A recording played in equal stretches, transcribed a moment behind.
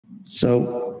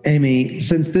So, Amy,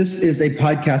 since this is a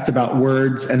podcast about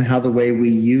words and how the way we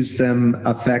use them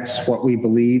affects what we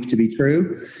believe to be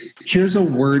true, here's a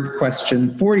word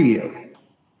question for you.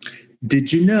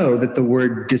 Did you know that the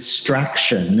word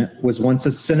distraction was once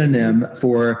a synonym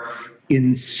for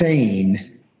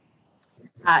insane?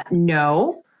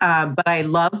 No, but I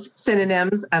love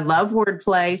synonyms. I love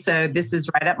wordplay. So this is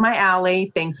right up my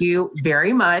alley. Thank you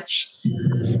very much.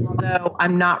 Although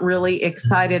I'm not really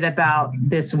excited about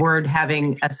this word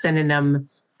having a synonym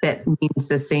that means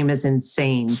the same as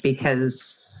insane,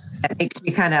 because that makes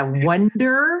me kind of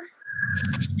wonder,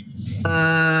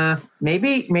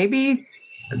 maybe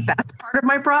that's part of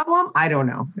my problem. I don't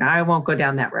know. I won't go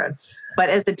down that road. But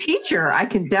as a teacher, I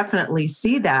can definitely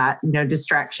see that,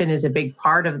 distraction is a big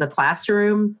part of the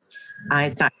classroom.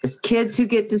 It's not just kids who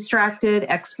get distracted.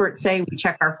 Experts say we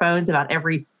check our phones about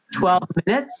every 12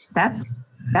 minutes. That's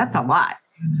a lot.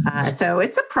 So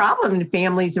it's a problem in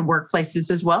families and workplaces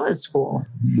as well as school.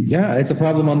 Yeah, it's a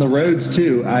problem on the roads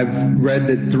too. I've read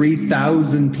that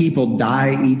 3,000 people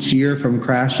die each year from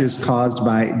crashes caused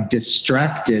by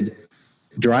distracted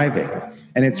driving.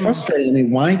 And it's frustrating. I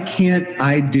mean, why can't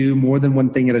I do more than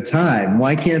one thing at a time?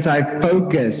 Why can't I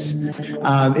focus?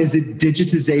 Is it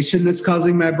digitization that's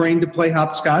causing my brain to play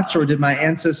hopscotch, or did my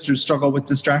ancestors struggle with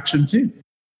distraction too?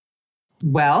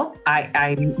 Well,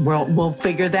 we'll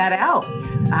figure that out,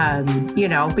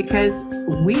 because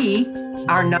we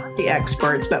are not the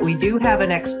experts, but we do have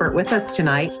an expert with us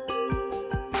tonight.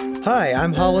 Hi,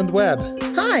 I'm Holland Webb.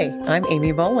 Hi, I'm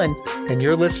Amy Boland. And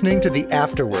you're listening to the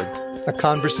Afterword, a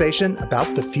conversation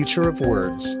about the future of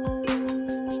words.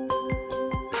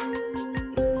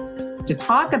 To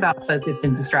talk about focus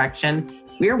and distraction,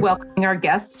 we're welcoming our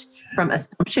guest from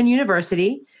Assumption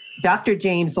University, Dr.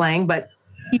 James Lang, but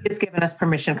he has given us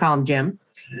permission to call him Jim.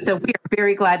 So we are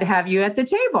very glad to have you at the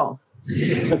table.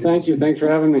 Thank you. Thanks for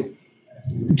having me.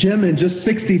 Jim, in just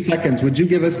 60 seconds, would you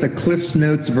give us the Cliff's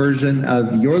Notes version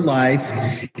of your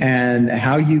life and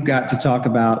how you got to talk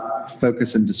about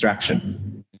focus and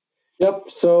distraction? Yep.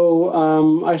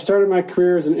 So I started my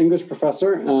career as an English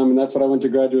professor, and that's what I went to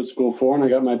graduate school for, and I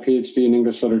got my PhD in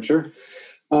English literature.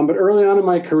 But early on in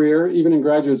my career, even in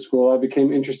graduate school, I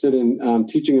became interested in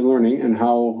teaching and learning and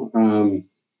how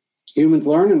humans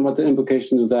learn and what the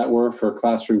implications of that were for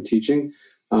classroom teaching.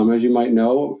 As you might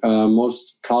know,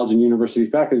 most college and university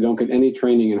faculty don't get any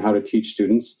training in how to teach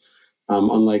students,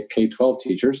 unlike K-12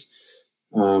 teachers.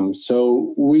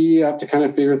 So we have to kind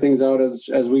of figure things out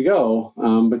as we go.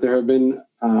 But there have been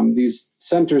these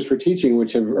centers for teaching,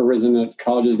 which have arisen at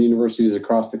colleges and universities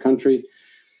across the country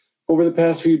over the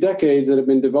past few decades, that have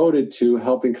been devoted to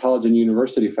helping college and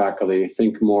university faculty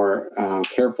think more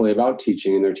carefully about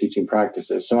teaching and their teaching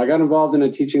practices. So I got involved in a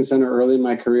teaching center early in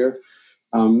my career.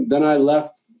 Then I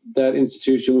left that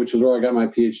institution, which was where I got my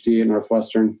PhD at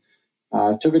Northwestern.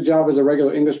 Took a job as a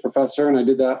regular English professor, and I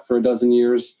did that for a dozen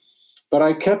years. But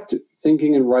I kept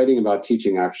thinking and writing about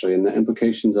teaching, actually, and the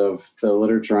implications of the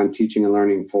literature on teaching and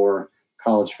learning for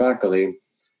college faculty.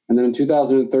 And then in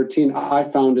 2013, I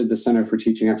founded the Center for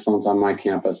Teaching Excellence on my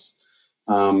campus.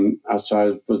 So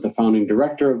I was the founding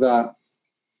director of that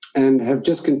and have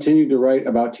just continued to write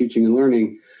about teaching and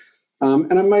learning.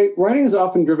 And my writing is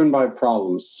often driven by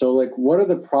problems. So like, what are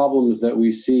the problems that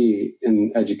we see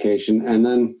in education? And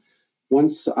then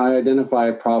once I identify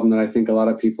a problem that I think a lot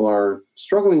of people are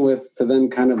struggling with, to then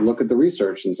kind of look at the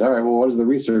research and say, all right, well, what does the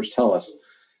research tell us?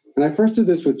 And I first did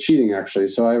this with cheating, actually.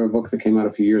 So I have a book that came out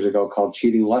a few years ago called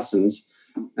Cheating Lessons.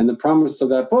 And the promise of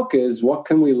that book is, what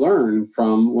can we learn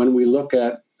from when we look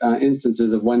at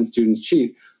instances of when students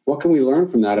cheat? What can we learn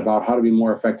from that about how to be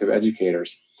more effective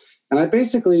educators? And I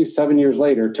basically, 7 years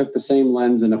later, took the same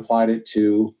lens and applied it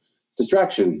to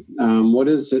distraction. What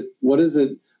is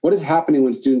happening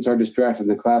when students are distracted in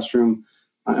the classroom?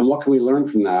 And what can we learn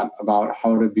from that about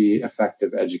how to be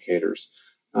effective educators?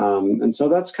 And so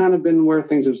that's kind of been where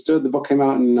things have stood. The book came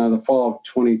out in the fall of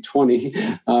 2020,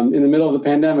 in the middle of the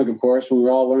pandemic, of course, when we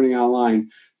were all learning online.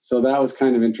 So that was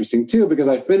kind of interesting too, because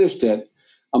I finished it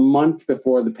a month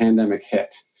before the pandemic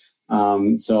hit.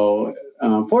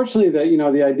 Fortunately,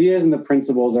 the ideas and the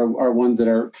principles are ones that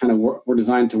are kind of were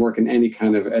designed to work in any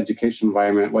kind of education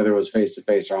environment, whether it was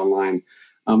face-to-face or online.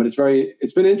 But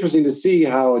it's been interesting to see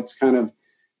how it's kind of,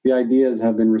 the ideas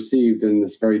have been received in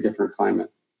this very different climate.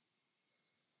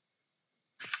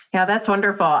 Yeah, that's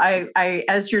wonderful. I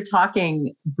as you're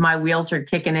talking, my wheels are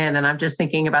kicking in, and I'm just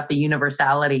thinking about the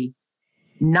universality,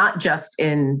 not just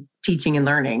in teaching and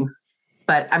learning,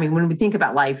 but I mean, when we think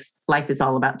about life is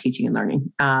all about teaching and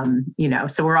learning.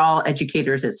 So we're all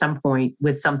educators at some point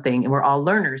with something, and we're all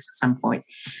learners at some point.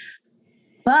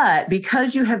 But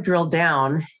because you have drilled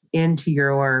down into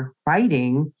your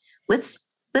writing, let's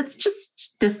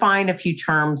just define a few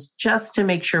terms just to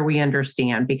make sure we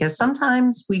understand, because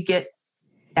sometimes we get,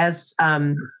 as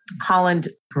Holland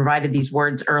provided these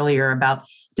words earlier about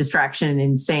distraction and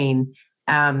insane.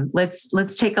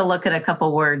 Let's take a look at a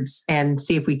couple words and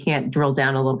see if we can't drill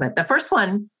down a little bit. The first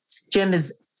one, Jim,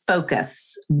 is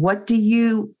focus. What do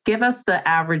you give us the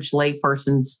average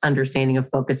layperson's understanding of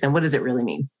focus, and what does it really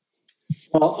mean?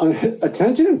 Well,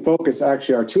 attention and focus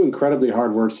actually are two incredibly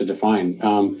hard words to define.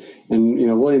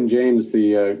 And William James,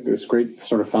 this great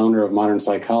sort of founder of modern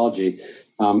psychology,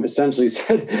 essentially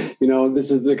said,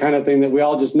 this is the kind of thing that we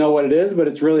all just know what it is, but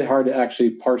it's really hard to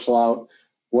actually parcel out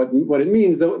what it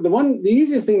means. The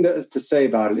easiest thing to say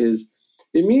about it is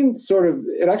it means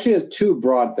it actually has two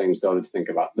broad things though to think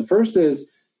about. The first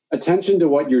is attention to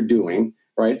what you're doing,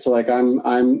 right? So like I'm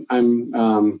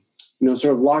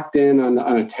sort of locked in on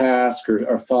a task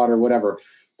or thought or whatever.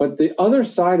 But the other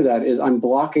side of that is I'm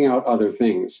blocking out other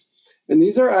things. And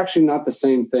these are actually not the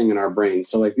same thing in our brain.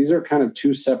 So like these are kind of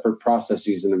two separate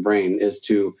processes in the brain, is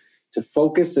to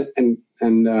focus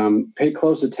and pay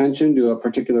close attention to a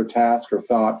particular task or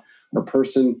thought or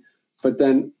person, but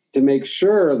then to make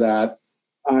sure that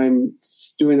I'm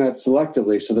doing that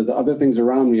selectively so that the other things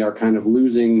around me are kind of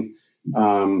losing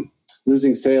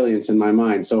salience in my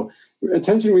mind. So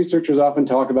attention researchers often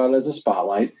talk about it as a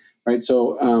spotlight, right?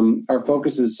 So our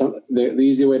focus is the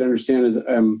easy way to understand is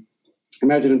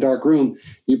imagine a dark room.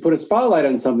 You put a spotlight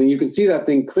on something, you can see that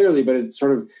thing clearly, but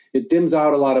it dims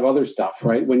out a lot of other stuff,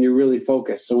 right? When you're really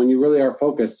focused. So when you really are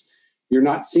focused, you're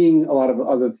not seeing a lot of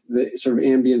the sort of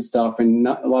ambient stuff, and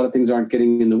a lot of things aren't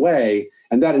getting in the way.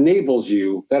 And that enables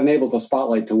the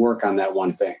spotlight to work on that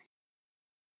one thing.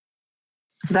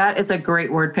 That is a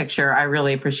great word picture. I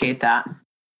really appreciate that.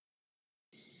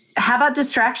 How about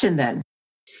distraction then?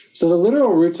 So the literal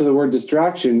roots of the word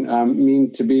distraction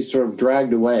mean to be sort of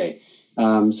dragged away.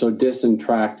 So dis and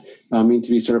tract mean to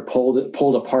be sort of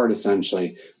pulled apart,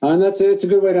 essentially. And it's a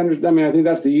good way to understand. I think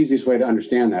that's the easiest way to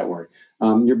understand that word.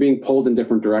 You're being pulled in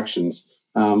different directions.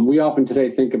 We often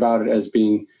today think about it as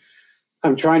being,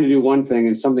 I'm trying to do one thing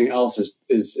and something else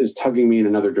is tugging me in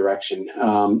another direction,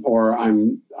 or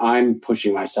I'm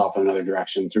pushing myself in another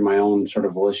direction through my own sort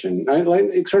of volition.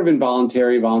 It's sort of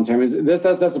involuntary, voluntary. That's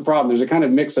the problem. There's a kind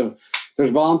of mix of, there's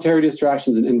voluntary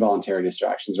distractions and involuntary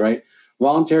distractions, right?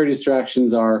 Voluntary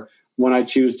distractions are when I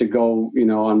choose to go,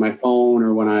 on my phone,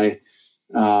 or when I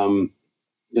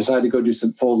decide to go do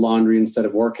some fold laundry instead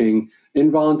of working.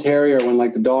 Involuntary, or when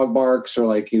like the dog barks, or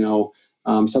like,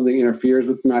 something interferes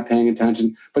with my paying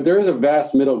attention. But there is a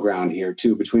vast middle ground here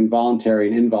too, between voluntary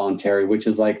and involuntary, which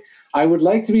is like, I would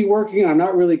like to be working and I'm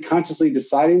not really consciously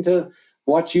deciding to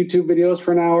watch YouTube videos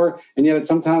for an hour. And yet it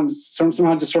somehow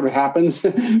just sort of happens,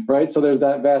 right? So there's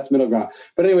that vast middle ground.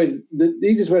 But anyways, the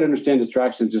easiest way to understand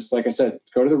distraction is just, like I said,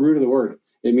 go to the root of the word.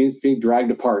 It means being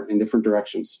dragged apart in different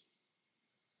directions.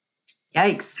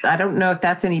 Yikes. I don't know if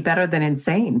that's any better than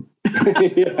insane.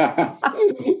 Yeah.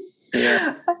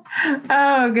 Yeah.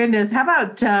 Oh, goodness. How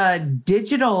about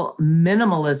digital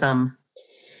minimalism?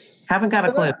 Haven't got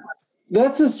a clue.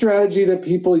 That's a strategy that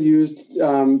people used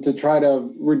to try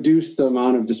to reduce the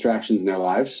amount of distractions in their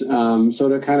lives. So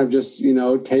to kind of just,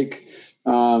 reduce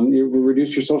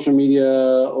your social media,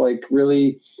 like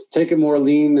really take a more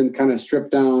lean and kind of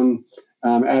stripped down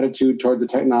attitude toward the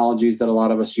technologies that a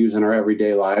lot of us use in our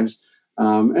everyday lives.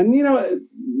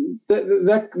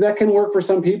 That can work for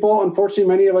some people. Unfortunately,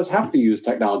 many of us have to use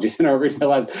technologies in our everyday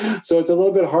lives. So it's a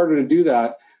little bit harder to do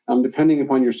that depending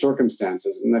upon your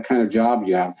circumstances and the kind of job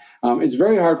you have. It's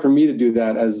very hard for me to do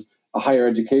that as a higher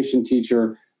education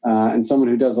teacher and someone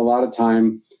who does a lot of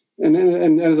time.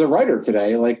 And as a writer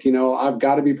today, I've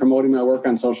got to be promoting my work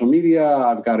on social media.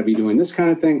 I've got to be doing this kind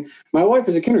of thing. My wife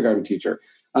is a kindergarten teacher.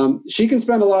 She can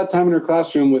spend a lot of time in her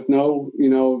classroom with no,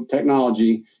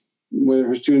 technology, where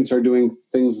her students are doing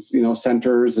things,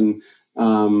 centers, and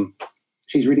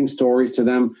she's reading stories to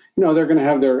them. They're going to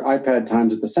have their iPad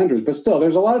times at the centers, but still,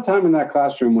 there's a lot of time in that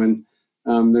classroom when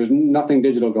there's nothing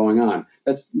digital going on.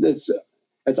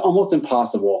 It's almost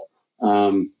impossible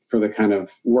for the kind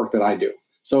of work that I do.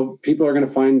 So people are going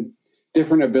to find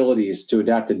different abilities to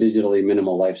adapt a digitally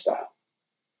minimal lifestyle.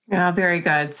 Yeah, very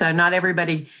good. So not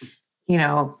everybody,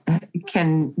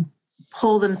 can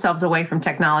pull themselves away from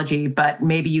technology, but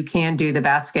maybe you can do the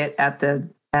basket at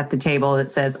the table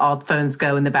that says all phones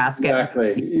go in the basket.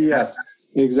 Exactly. Yes,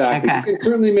 exactly. Okay. You can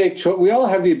certainly make we all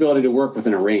have the ability to work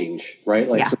within a range, right?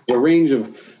 So the range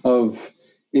of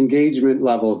engagement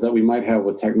levels that we might have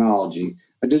with technology.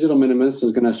 A digital minimalist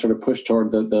is going to sort of push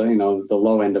toward the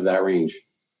low end of that range.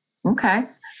 Okay.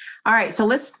 All right. So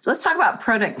let's talk about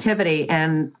productivity.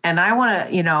 And I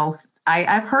want to,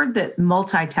 I've heard that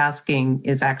multitasking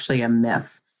is actually a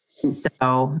myth.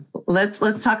 So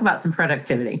let's talk about some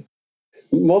productivity.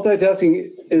 Multitasking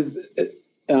is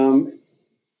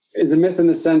a myth in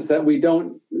the sense that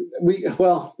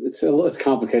it's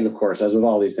complicated, of course, as with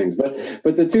all these things. But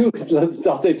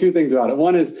I'll say two things about it.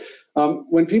 One is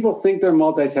when people think they're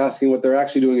multitasking, what they're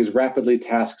actually doing is rapidly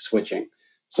task switching.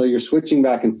 So you're switching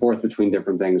back and forth between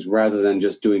different things rather than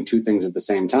just doing two things at the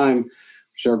same time.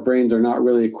 So our brains are not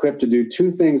really equipped to do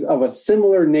two things of a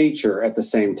similar nature at the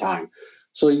same time.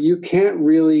 So you can't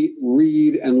really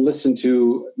read and listen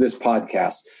to this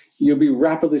podcast. You'll be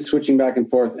rapidly switching back and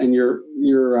forth, and your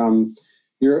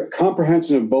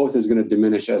comprehension of both is going to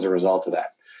diminish as a result of that.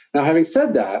 Now, having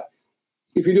said that,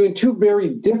 if you're doing two very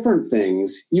different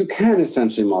things, you can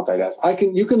essentially multitask.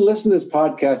 You can listen to this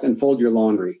podcast and fold your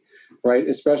laundry, right?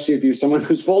 Especially if you're someone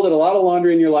who's folded a lot of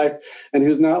laundry in your life and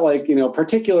who's not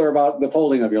particular about the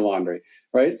folding of your laundry,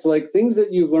 right? So like things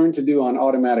that you've learned to do on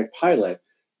automatic pilot,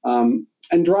 and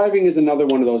driving is another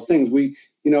one of those things. You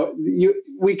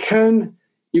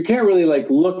can't really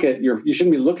you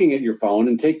shouldn't be looking at your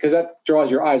phone because that draws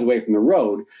your eyes away from the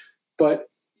road. But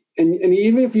and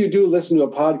even if you do listen to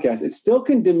a podcast, it still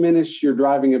can diminish your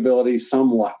driving ability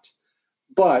somewhat.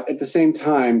 But at the same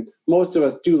time, most of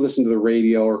us do listen to the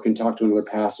radio or can talk to another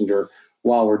passenger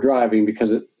while we're driving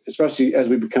especially as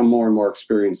we become more and more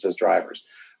experienced as drivers.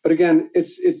 But again,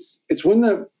 it's when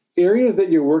the areas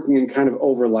that you're working in kind of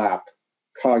overlap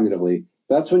cognitively,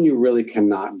 that's when you really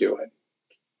cannot do it.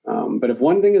 But if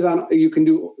one thing is on, you can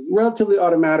do relatively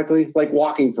automatically, like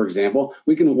walking, for example.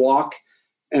 We can walk,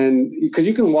 and because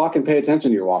you can walk and pay attention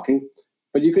to your walking,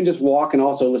 but you can just walk and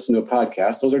also listen to a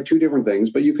podcast. Those are two different things,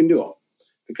 but you can do them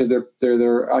because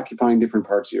they're occupying different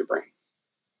parts of your brain.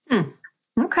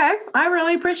 Okay, I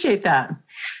really appreciate that.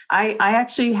 I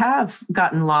actually have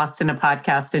gotten lost in a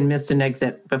podcast and missed an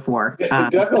exit before.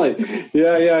 Definitely,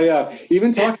 yeah.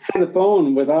 Even talking on the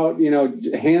phone without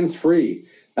hands free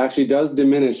actually does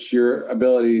diminish your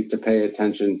ability to pay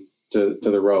attention to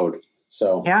the road.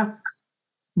 So yeah.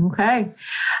 Okay.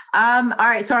 All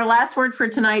right. So our last word for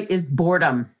tonight is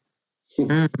boredom.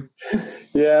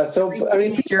 Yeah. So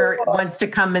teacher wants to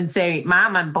come and say,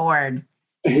 "Mom, I'm bored."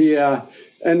 Yeah.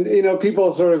 And,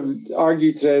 people sort of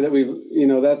argue today that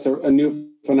that's a new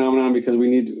phenomenon because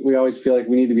we always feel like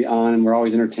we need to be on and we're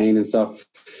always entertained and stuff.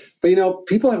 But,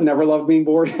 people have never loved being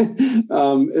bored.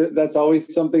 That's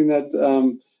always something that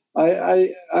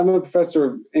I'm a professor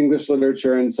of English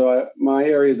literature. And so my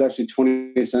area is actually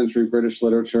 20th century British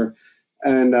literature.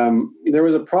 And there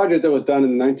was a project that was done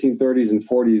in the 1930s and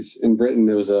 40s in Britain.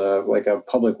 It was a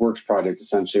public works project,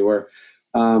 essentially, where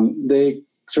they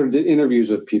sort of did interviews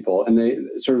with people, and they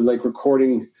sort of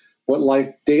recording what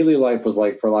daily life was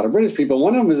like for a lot of British people.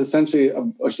 One of them is essentially,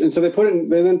 and so they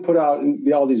then put out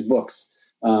all these books.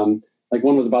 One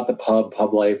was about the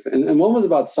pub life, and one was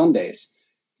about Sundays.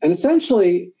 And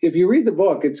essentially, if you read the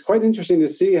book, it's quite interesting to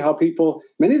see how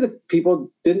many of the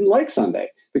people didn't like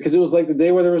Sunday because it was like the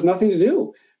day where there was nothing to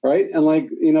do, right? And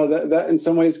that in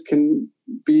some ways can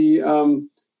be,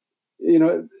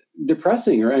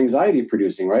 depressing or anxiety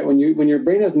producing, right? When your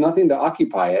brain has nothing to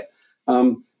occupy it,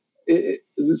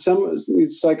 some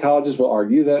psychologists will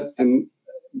argue that, and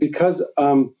because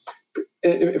from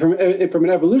an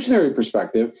evolutionary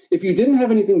perspective, if you didn't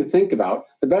have anything to think about,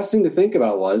 the best thing to think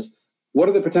about was, what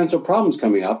are the potential problems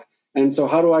coming up? And so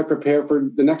how do I prepare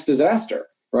for the next disaster,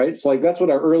 right? So that's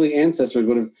what our early ancestors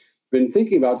would have been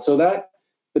thinking about. So that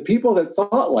the people that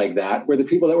thought like that were the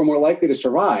people that were more likely to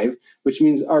survive, which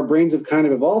means our brains have kind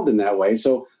of evolved in that way.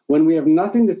 So when we have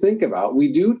nothing to think about, we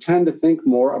do tend to think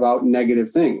more about negative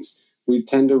things. We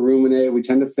tend to ruminate. We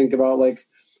tend to think about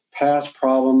past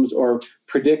problems or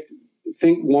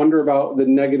wonder about the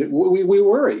negative. We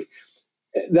worry.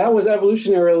 That was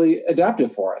evolutionarily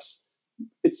adaptive for us.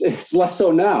 It's less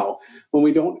so now when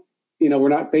we don't, we're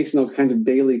not facing those kinds of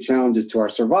daily challenges to our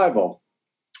survival.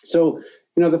 So,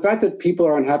 the fact that people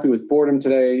are unhappy with boredom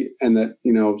today and that,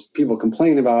 people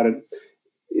complain about it,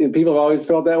 people have always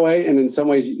felt that way. And in some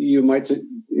ways you might,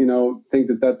 think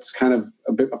that that's kind of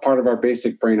a part of our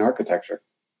basic brain architecture.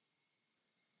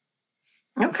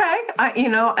 Okay.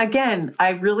 Again, I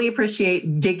really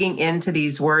appreciate digging into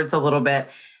these words a little bit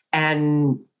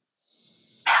and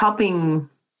helping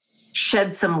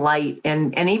shed some light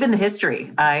and even the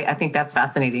history. I think that's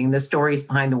fascinating, the stories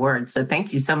behind the words. So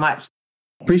thank you so much.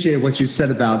 Appreciated what you said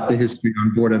about the history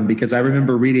on boredom, because I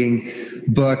remember reading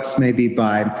books maybe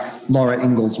by Laura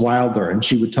Ingalls Wilder, and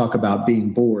she would talk about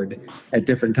being bored at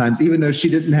different times, even though she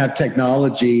didn't have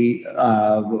technology,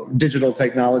 digital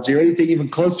technology or anything even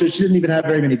close to it. She didn't even have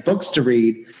very many books to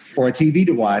read or a TV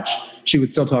to watch. She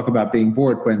would still talk about being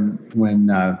bored when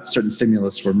certain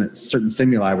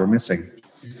stimuli were missing.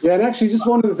 Yeah, and actually, just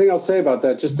one other thing I'll say about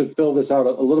that, just to fill this out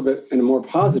a little bit in a more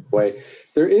positive way,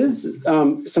 there is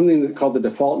something called the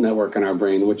default network in our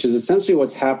brain, which is essentially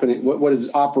what's happening, what is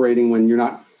operating when you're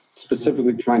not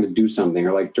specifically trying to do something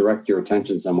or like direct your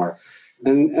attention somewhere.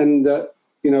 And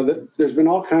there's been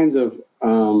all kinds of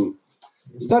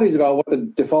studies about what the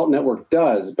default network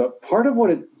does, but part of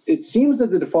what it seems that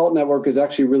the default network is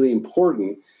actually really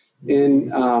important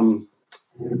in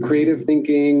creative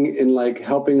thinking, in like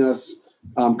helping us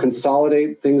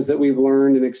consolidate things that we've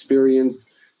learned and experienced.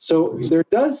 So there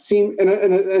does seem,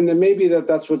 and maybe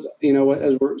that's what's,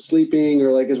 as we're sleeping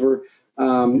or like as we're,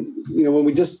 when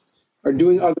we just are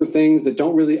doing other things that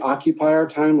don't really occupy our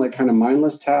time, like kind of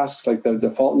mindless tasks, like the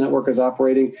default network is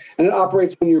operating, and it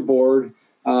operates when you're bored.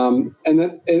 And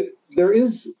that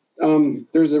there's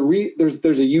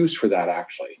a use for that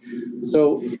actually.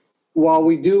 So while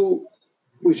we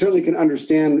certainly can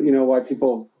understand, why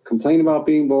people complain about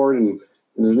being bored, and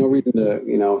there's no reason to,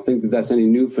 think that that's any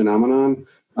new phenomenon.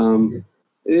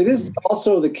 It is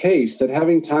also the case that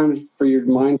having time for your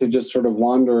mind to just sort of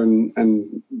wander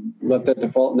and let that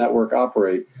default network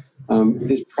operate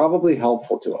is probably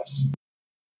helpful to us.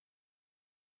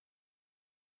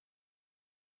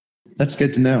 That's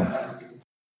good to know.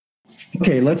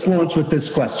 Okay, let's launch with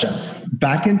this question.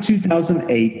 Back in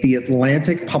 2008, The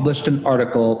Atlantic published an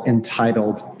article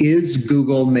entitled, "Is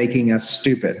Google Making Us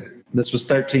Stupid?" This was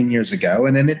 13 years ago.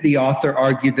 And in it, the author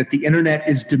argued that the internet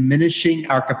is diminishing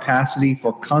our capacity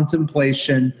for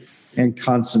contemplation and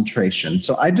concentration.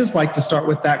 So I'd just like to start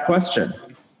with that question.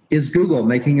 Is Google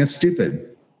making us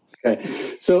stupid? Okay,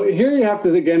 so here you have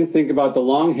to again think about the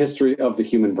long history of the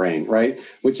human brain, right?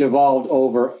 Which evolved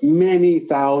over many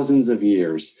thousands of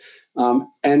years.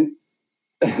 And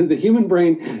the human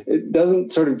brain, it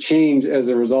doesn't sort of change as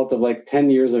a result of like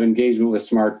 10 years of engagement with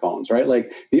smartphones, right?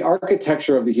 Like the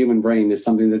architecture of the human brain is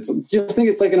something that's, just think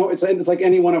it's like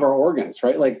any one of our organs,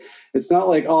 right? Like it's not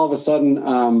like all of a sudden,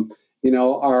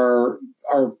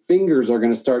 our fingers are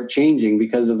going to start changing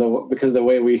because of the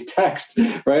way we text,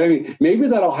 right? I mean, maybe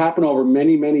that'll happen over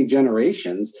many, many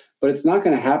generations, but it's not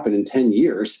going to happen in 10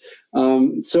 years.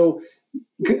 So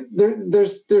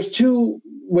there's two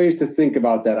ways to think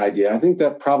about that idea. I think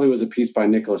that probably was a piece by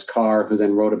Nicholas Carr, who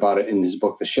then wrote about it in his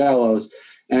book, The Shallows.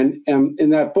 And in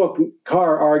that book,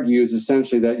 Carr argues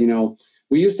essentially that,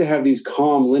 we used to have these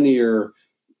calm, linear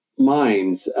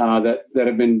minds that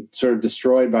have been sort of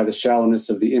destroyed by the shallowness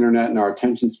of the internet, and our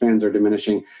attention spans are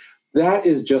diminishing. That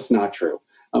is just not true.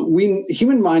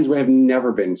 Human minds have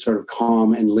never been sort of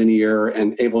calm and linear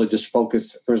and able to just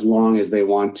focus for as long as they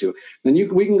want to. And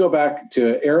we can go back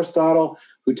to Aristotle,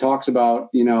 who talks about,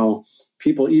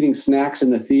 people eating snacks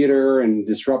in the theater and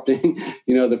disrupting,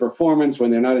 the performance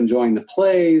when they're not enjoying the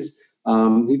plays.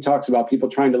 He talks about people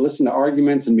trying to listen to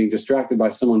arguments and being distracted by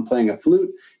someone playing a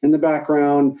flute in the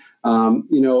background.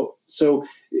 So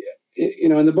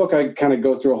in the book, I kind of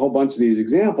go through a whole bunch of these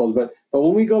examples, but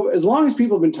when we go, as long as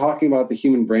people have been talking about the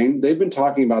human brain, they've been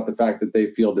talking about the fact that they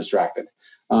feel distracted.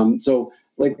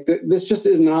 This just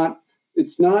is not,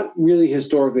 it's not really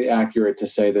historically accurate to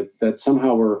say that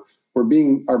somehow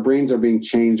our brains are being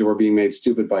changed or we're being made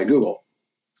stupid by Google.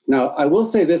 Now, I will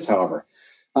say this, however,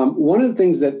 one of the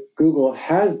things that Google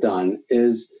has done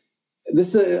is,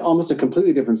 this is almost a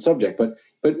completely different subject, but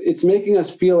it's making us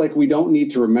feel like we don't need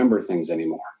to remember things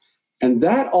anymore. And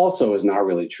that also is not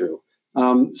really true.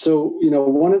 One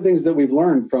of the things that we've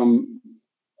learned from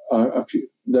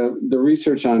the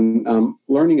research on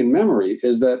learning and memory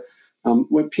is that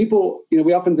when people,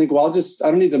 we often think, well,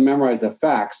 I don't need to memorize the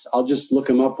facts. I'll just look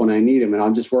them up when I need them, and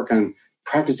I'll just work on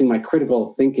practicing my critical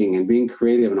thinking and being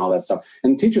creative and all that stuff.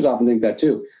 And teachers often think that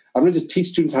too. I'm going to just teach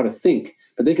students how to think,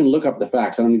 but they can look up the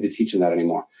facts. I don't need to teach them that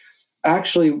anymore.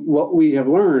 Actually, what we have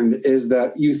learned is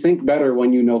that you think better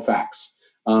when you know facts.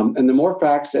 And the more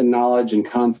facts and knowledge and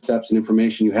concepts and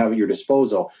information you have at your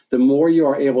disposal, the more you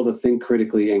are able to think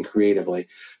critically and creatively.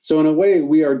 So in a way,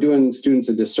 we are doing students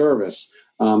a disservice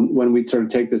when we sort of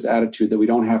take this attitude that we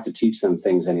don't have to teach them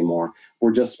things anymore.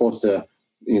 We're just supposed to,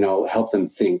 help them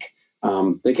think.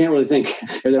 They can't really think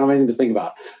if they don't have anything to think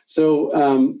about.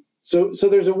 So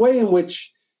there's a way in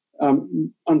which,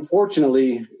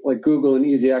 unfortunately, like Google and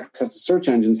easy access to search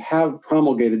engines have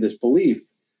promulgated this belief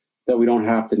that we don't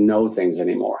have to know things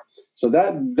anymore. So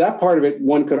that part of it,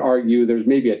 one could argue there's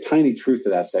maybe a tiny truth to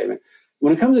that statement.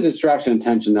 When it comes to distraction and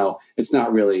attention, though, it's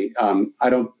not really. I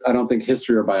don't think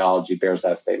history or biology bears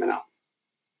that statement out.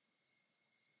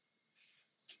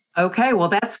 Okay, well,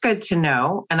 that's good to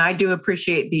know, and I do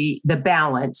appreciate the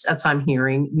balance. That's what I'm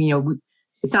hearing.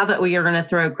 It's not that we are going to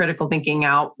throw critical thinking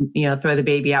out, throw the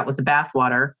baby out with the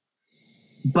bathwater,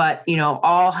 but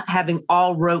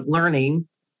all rote learning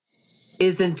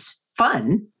isn't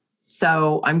fun.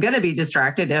 So I'm going to be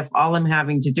distracted if all I'm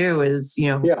having to do is,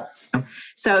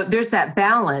 So there's that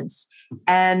balance.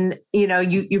 And,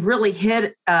 you've really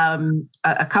hit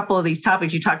a couple of these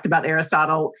topics. You talked about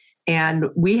Aristotle, and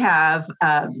we have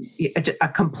a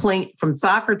complaint from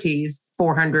Socrates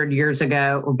 400 years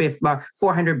ago, or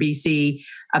 400 BC,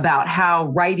 about how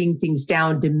writing things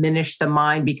down diminished the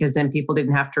mind because then people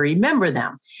didn't have to remember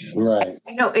them. Right.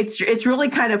 It's really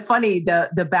kind of funny,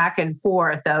 the back and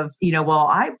forth of, well,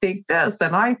 I think this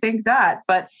and I think that,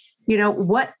 but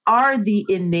what are the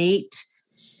innate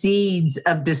seeds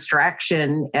of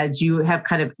distraction, as you have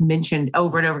kind of mentioned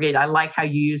over and over again? I like how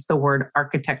you use the word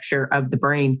architecture of the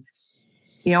brain.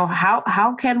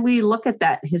 How can we look at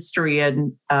that history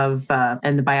and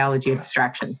the biology of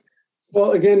distraction?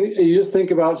 Well, again, you just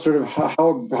think about sort of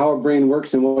how a brain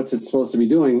works and what's it supposed to be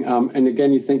doing. And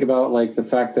again, you think about like the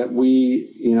fact that we,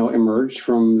 emerged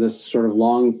from this sort of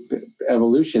long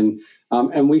evolution,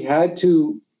 and we had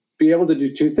to be able to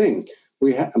do two things.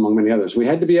 We had, among many others, we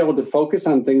had to be able to focus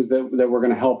on things that were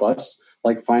going to help us,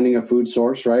 like finding a food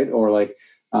source, right? Or like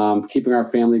keeping our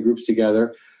family groups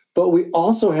together. But we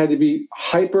also had to be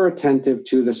hyper attentive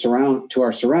to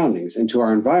our surroundings and to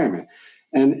our environment.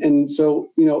 And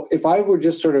so, if I were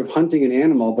just sort of hunting an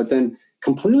animal, but then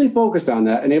completely focused on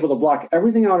that and able to block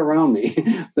everything out around me,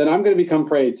 then I'm going to become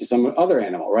prey to some other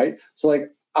animal, right? So like,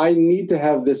 I need to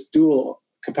have this dual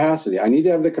capacity. I need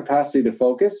to have the capacity to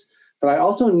focus, but I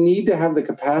also need to have the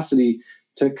capacity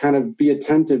to kind of be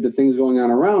attentive to things going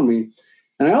on around me.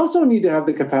 And I also need to have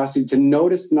the capacity to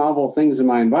notice novel things in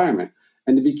my environment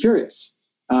and to be curious.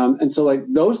 And so like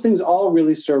those things all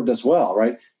really served us well,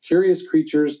 right? Curious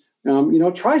creatures,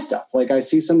 try stuff. Like I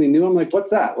see something new, I'm like, what's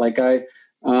that? Like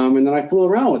and then I fool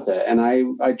around with it and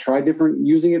I try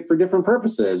using it for different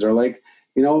purposes, or like,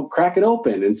 crack it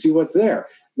open and see what's there.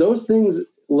 Those things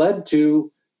led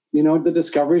to, the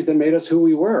discoveries that made us who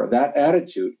we were, that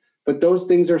attitude. But those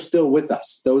things are still with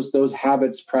us. Those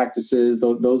habits, practices,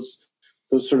 those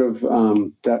sort of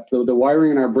the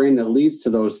wiring in our brain that leads to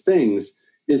those things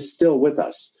is still with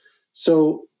us.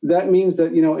 So that means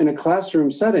that, in a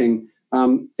classroom setting,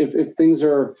 if things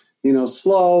are,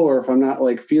 slow, or if I'm not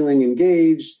like feeling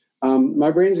engaged,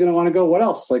 my brain's going to want to go, what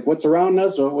else? Like what's around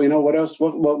us? What else?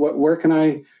 Where can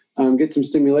I get some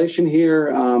stimulation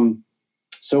here?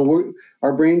 So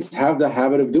our brains have the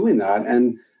habit of doing that.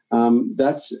 And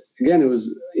that's, again, it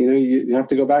was, you have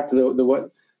to go back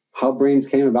to how brains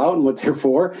came about and what they're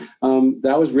for.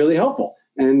 That was really helpful.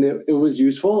 And it was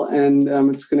useful, and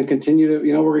it's going to continue to,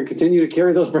 we're going to continue to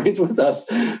carry those brains with us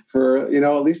for,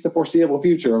 at least the foreseeable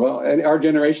future. Well, and our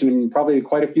generation, and probably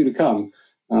quite a few to come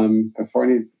before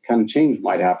any kind of change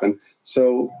might happen.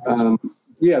 So,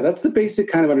 that's the basic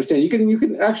kind of understanding. You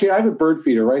can actually, I have a bird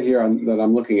feeder right here that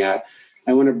I'm looking at,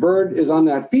 and when a bird is on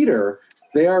that feeder,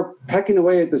 they are pecking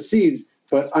away at the seeds.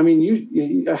 But I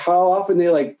mean, how often they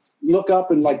like look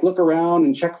up and like look around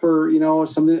and check for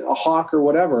something, a hawk or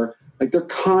whatever. Like they're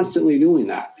constantly doing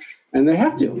that, and they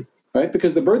have to, right?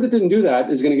 Because the bird that didn't do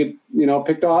that is going to get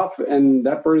picked off, and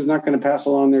that bird is not going to pass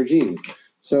along their genes.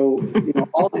 So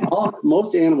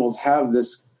most animals have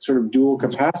this sort of dual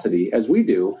capacity, as we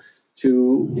do,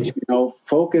 to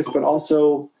focus, but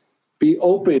also be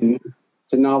open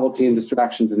to novelty and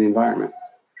distractions in the environment.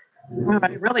 Well,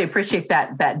 I really appreciate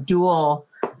that dual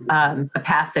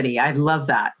capacity. I love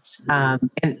that,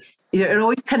 and it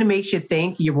always kind of makes you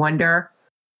think. You wonder,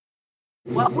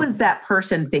 what was that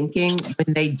person thinking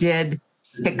when they did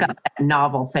pick up that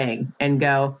novel thing and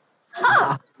go,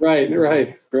 huh? Right. When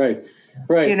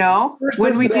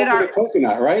we did our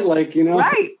coconut, right? Like,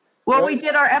 right. Well, right? We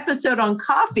did our episode on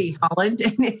coffee, Holland,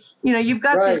 and you've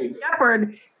got the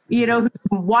shepherd, who's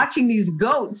watching these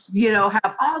goats,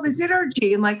 have all this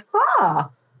energy, and like,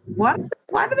 why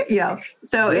do they,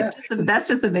 So that's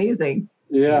just amazing.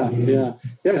 Yeah.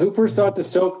 Who first thought to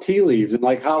soak tea leaves in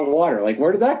like hot water? Like,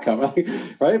 where did that come?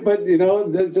 Right? But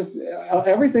just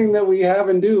everything that we have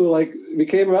and do like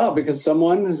became about because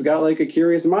someone has got like a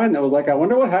curious mind that was like, I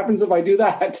wonder what happens if I do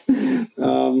that.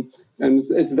 And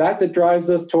it's that drives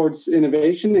us towards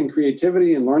innovation and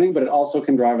creativity and learning, but it also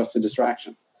can drive us to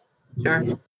distraction. Sure.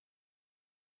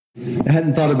 I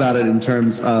hadn't thought about it in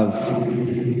terms of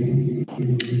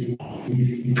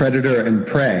predator and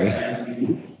prey,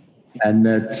 and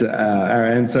that our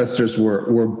ancestors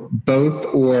were both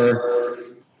or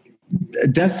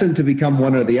destined to become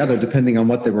one or the other, depending on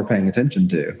what they were paying attention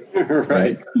to.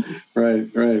 Right.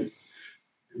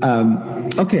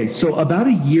 Okay, so about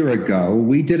a year ago,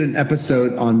 we did an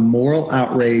episode on moral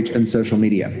outrage and social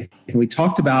media. And we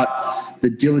talked about the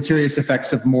deleterious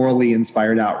effects of morally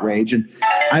inspired outrage. And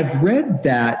I've read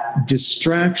that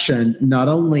distraction not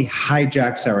only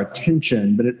hijacks our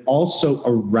attention, but it also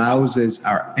arouses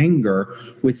our anger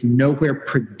with nowhere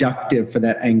productive for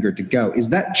that anger to go. Is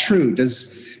that true?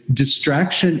 Does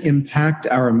distraction impact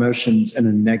our emotions in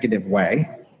a negative way?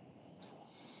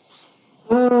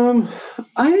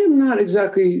 I am not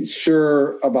exactly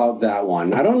sure about that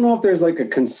one. I don't know if there's like a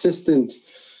consistent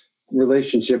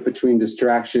relationship between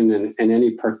distraction and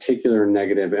any particular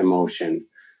negative emotion.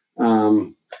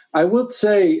 I would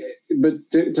say, but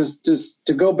just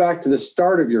to go back to the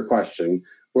start of your question,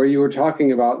 where you were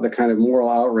talking about the kind of moral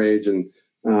outrage, and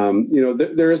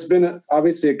there has been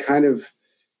obviously a kind of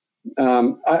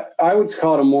I would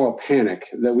call it a moral panic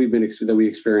that we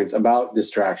experience about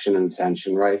distraction and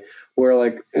attention, right? Where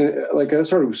like a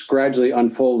sort of gradually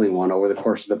unfolding one over the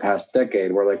course of the past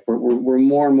decade, where like we're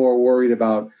more and more worried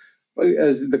about,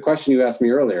 as the question you asked me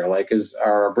earlier, like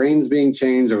are our brains being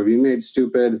changed? Are we being made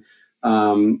stupid?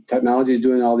 Technology is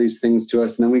doing all these things to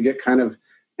us, and then we get kind of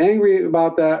angry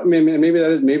about that. I mean, maybe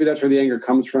that's where the anger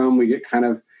comes from. We get kind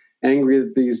of angry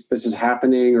that this is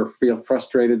happening, or feel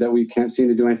frustrated that we can't seem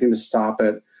to do anything to stop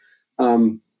it.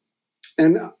 I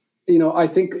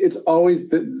think it's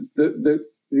always when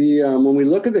we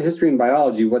look at the history in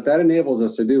biology, what that enables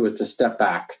us to do is to step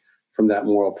back from that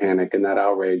moral panic and that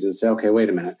outrage and say, okay, wait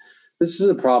a minute. This is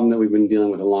a problem that we've been dealing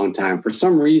with a long time. For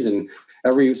some reason,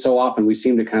 every so often we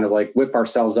seem to kind of like whip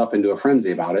ourselves up into a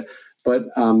frenzy about it. But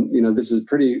this is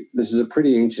a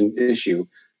pretty ancient issue.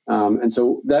 And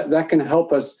so that can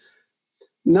help us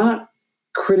not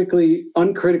uncritically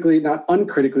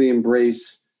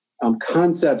embrace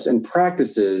concepts and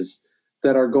practices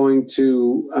that are going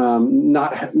to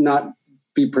not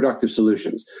be productive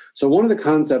solutions. So one of the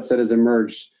concepts that has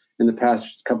emerged in the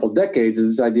past couple of decades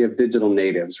is this idea of digital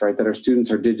natives, right? That our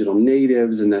students are digital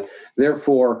natives, and that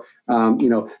therefore,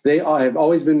 they have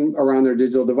always been around their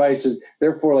digital devices.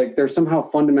 Therefore, like they're somehow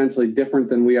fundamentally different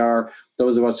than we are,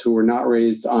 those of us who were not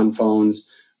raised on phones.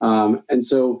 And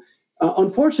so,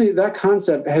 unfortunately, that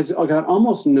concept has got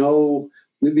almost no.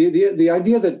 The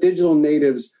idea that digital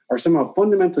natives are somehow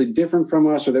fundamentally different from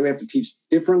us, or that we have to teach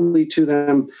differently to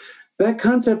them, that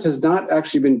concept has not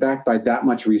actually been backed by that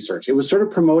much research. It was sort of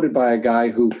promoted by a guy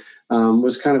who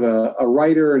was kind of a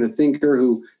writer and a thinker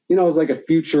who, is like a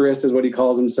futurist, is what he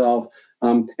calls himself.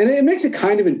 And it makes a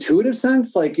kind of intuitive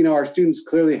sense. Like, our students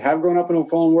clearly have grown up in a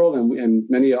phone world, and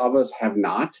many of us have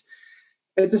not.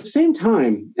 At the same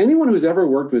time, anyone who's ever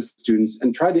worked with students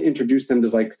and tried to introduce them to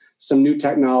like some new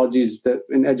technologies that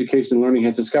in education and learning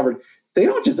has discovered, they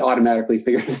don't just automatically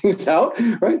figure things out,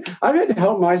 right? I've had to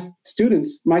help my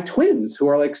students, my twins who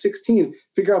are like 16,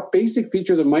 figure out basic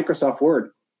features of Microsoft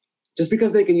Word. Just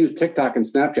because they can use TikTok and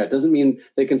Snapchat doesn't mean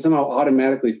they can somehow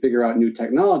automatically figure out new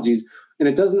technologies. And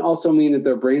it doesn't also mean that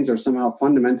their brains are somehow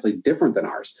fundamentally different than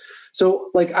ours. So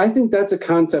like, I think that's a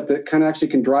concept that kind of actually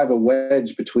can drive a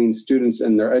wedge between students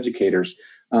and their educators.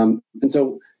 And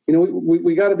so,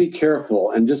 we got to be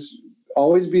careful and just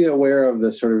always be aware of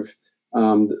the sort of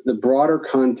the broader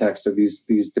context of these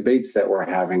debates that we're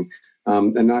having,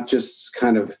 and not just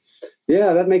kind of,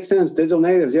 yeah, that makes sense. Digital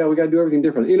natives. Yeah, we got to do everything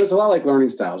differently. It's a lot like learning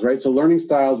styles, right? So learning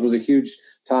styles was a huge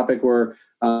topic where,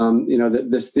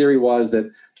 this theory was that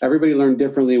everybody learned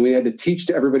differently. We had to teach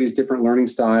to everybody's different learning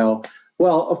style.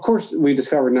 Well, of course, we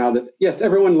discovered now that, yes,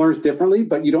 everyone learns differently,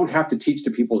 but you don't have to teach to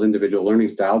people's individual learning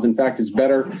styles. In fact, it's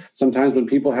better sometimes when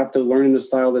people have to learn in a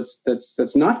style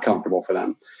that's not comfortable for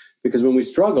them. Because when we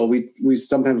struggle, we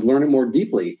sometimes learn it more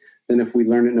deeply than if we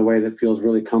learn it in a way that feels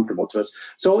really comfortable to us.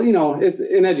 So,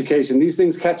 in education, these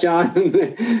things catch on, and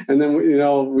then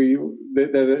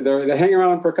they hang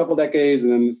around for a couple decades,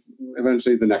 and then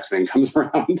eventually the next thing comes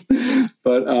around.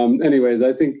 But anyways,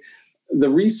 I think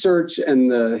the research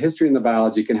and the history and the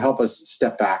biology can help us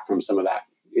step back from some of that,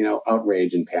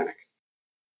 outrage and panic.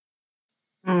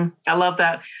 I love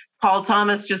that. Paul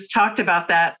Thomas just talked about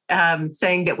that,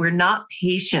 saying that we're not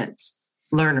patient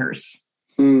learners.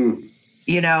 He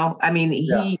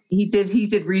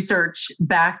did research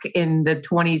back in the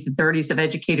 20s and 30s of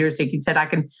educators. He said, I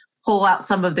can pull out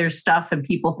some of their stuff and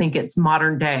people think it's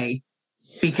modern day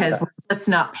because we're just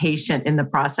not patient in the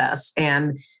process.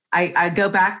 And I go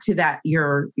back to that,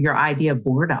 your idea of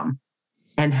boredom,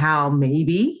 and how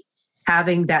maybe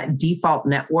having that default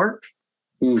network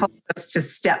helps us to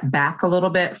step back a little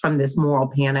bit from this moral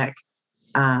panic.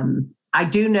 I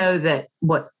do know that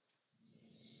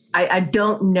I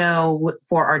don't know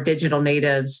for our digital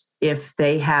natives if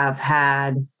they have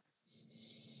had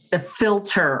the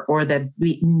filter or the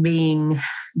being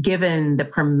given the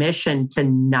permission to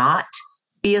not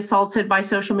be assaulted by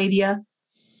social media,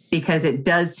 because it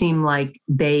does seem like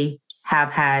they have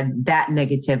had that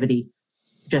negativity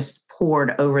just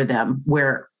poured over them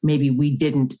where maybe we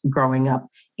didn't growing up.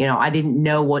 I didn't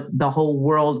know what the whole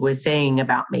world was saying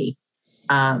about me.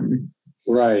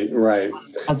 Right.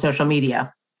 On social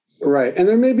media. Right. And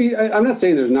there may be, I'm not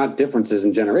saying there's not differences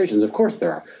in generations. Of course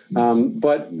there are.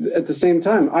 But at the same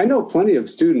time, I know plenty of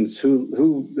students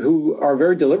who are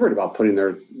very deliberate about putting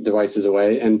their devices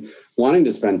away and wanting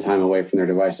to spend time away from their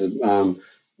devices.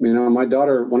 One of my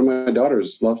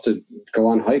daughters loves to go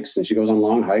on hikes, and she goes on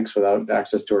long hikes without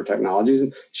access to her technologies.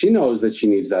 And she knows that she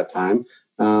needs that time.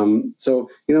 So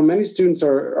many students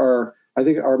are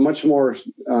much more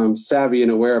savvy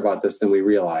and aware about this than we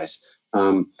realize.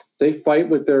 They fight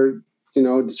with their,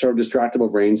 sort of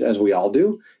distractible brains, as we all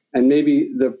do. And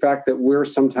maybe the fact that we're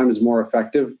sometimes more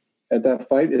effective at that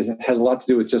fight has a lot to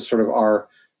do with just sort of our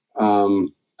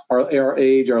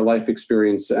age, our life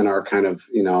experience, and our kind of,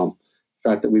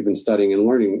 fact that we've been studying and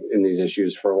learning in these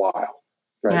issues for a while.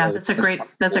 Right? Yeah, that's a great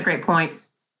point.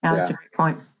 Yeah, that's a great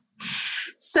point.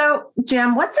 So,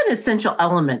 Jim, what's an essential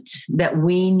element that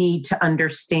we need to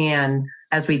understand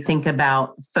as we think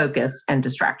about focus and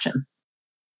distraction?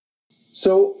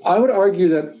 So I would argue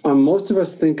that most of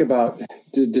us think about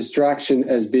distraction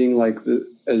as being like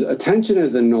as attention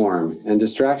as the norm, and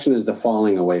distraction as the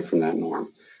falling away from that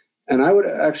norm. And I would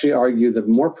actually argue the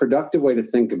more productive way to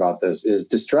think about this is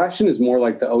distraction is more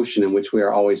like the ocean in which we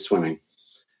are always swimming.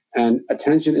 And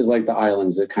attention is like the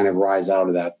islands that kind of rise out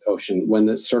of that ocean when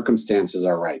the circumstances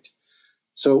are right.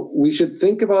 So we should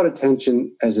think about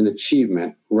attention as an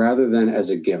achievement rather than as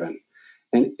a given.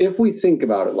 And if we think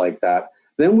about it like that,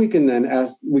 then we can then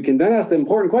ask the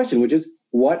important question, which is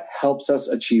what helps us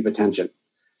achieve attention?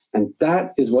 And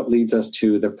that is what leads us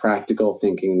to the practical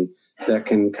thinking that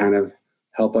can kind of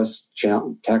help us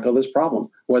tackle this problem,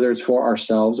 whether it's for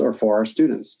ourselves or for our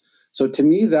students. So to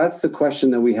me, that's the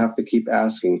question that we have to keep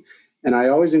asking. And I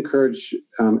always encourage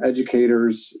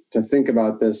educators to think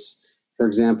about this. For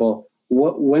example,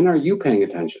 when are you paying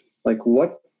attention? Like,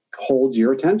 what holds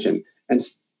your attention? And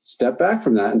step back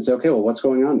from that and say, okay, well, what's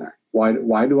going on there?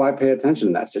 Why do I pay attention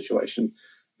in that situation?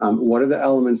 What are the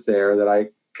elements there that I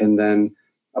can then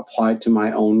apply to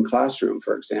my own classroom,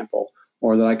 for example,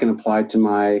 or that I can apply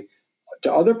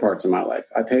to other parts of my life?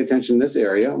 I pay attention in this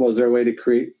area. Was there a way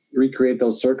to recreate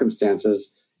those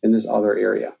circumstances in this other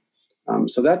area?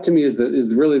 So that to me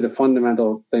is really the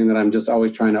fundamental thing that I'm just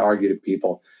always trying to argue to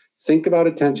people. Think about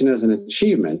attention as an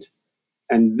achievement,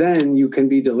 and then you can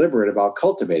be deliberate about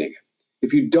cultivating it.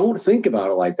 If you don't think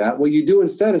about it like that, what you do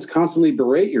instead is constantly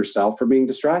berate yourself for being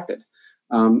distracted,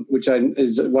 which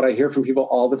is what I hear from people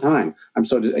all the time.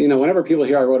 Whenever people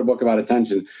hear I wrote a book about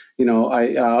attention, they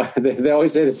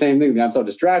always say the same thing. I'm so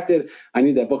distracted. I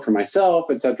need that book for myself,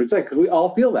 et cetera. It's like, we all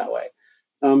feel that way.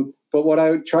 But what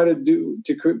I try to do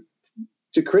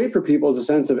to create for people is a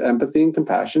sense of empathy and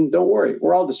compassion. Don't worry,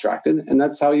 we're all distracted, and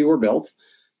that's how you were built.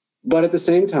 But at the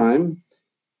same time,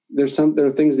 there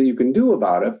are things that you can do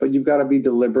about it, but you've got to be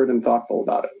deliberate and thoughtful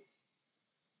about it.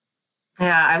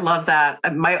 Yeah, I love that.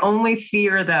 My only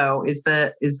fear, though, is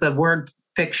the word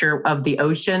picture of the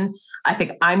ocean. I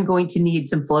think I'm going to need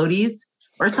some floaties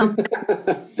or something.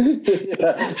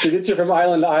 To get you from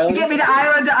island to island? To get me to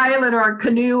island or a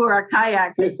canoe or a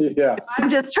kayak. Yeah. I'm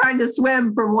just trying to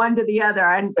swim from one to the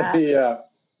other.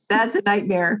 That's a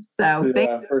nightmare. So thank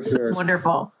you. For sure. It's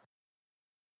wonderful.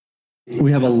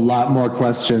 We have a lot more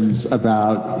questions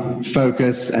about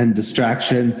focus and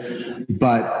distraction,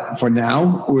 but for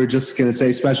now, we're just going to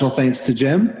say special thanks to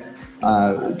Jim,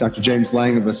 Dr. James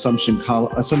Lang of Assumption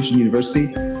University.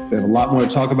 We have a lot more to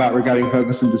talk about regarding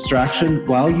focus and distraction.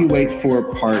 While you wait for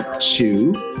part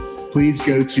 2, please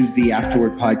go to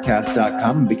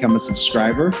theafterwordpodcast.com and become a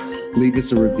subscriber. Leave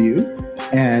us a review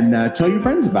and tell your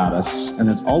friends about us. And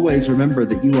as always, remember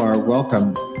that you are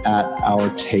welcome at our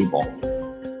table.